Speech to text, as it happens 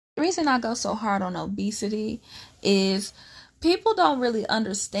reason I go so hard on obesity is people don't really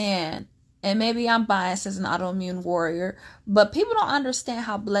understand, and maybe I'm biased as an autoimmune warrior, but people don't understand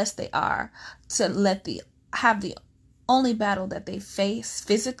how blessed they are to have the only battle that they face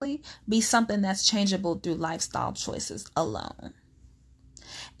physically be something that's changeable through lifestyle choices alone.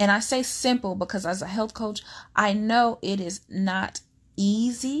 And I say simple because as a health coach, I know it is not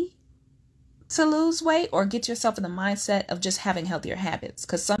easy to lose weight or get yourself in the mindset of just having healthier habits.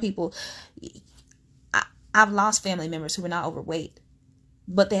 Because some people, I've lost family members who were not overweight,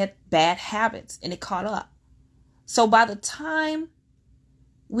 but they had bad habits and it caught up. So by the time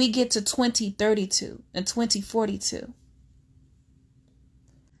we get to 2032 and 2042,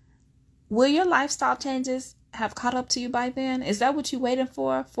 will your lifestyle changes have caught up to you by then? Is that what you're waiting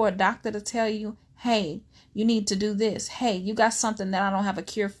for? For a doctor to tell you, hey, you need to do this. Hey, you got something that I don't have a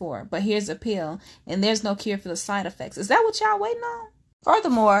cure for, but here's a pill and there's no cure for the side effects. Is that what y'all waiting on?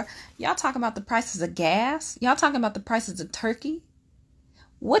 Furthermore, y'all talking about the prices of gas. Y'all talking about the prices of turkey.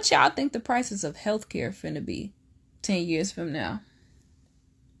 What y'all think the prices of healthcare finna be 10 years from now?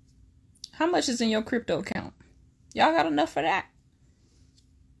 How much is in your crypto account? Y'all got enough for that?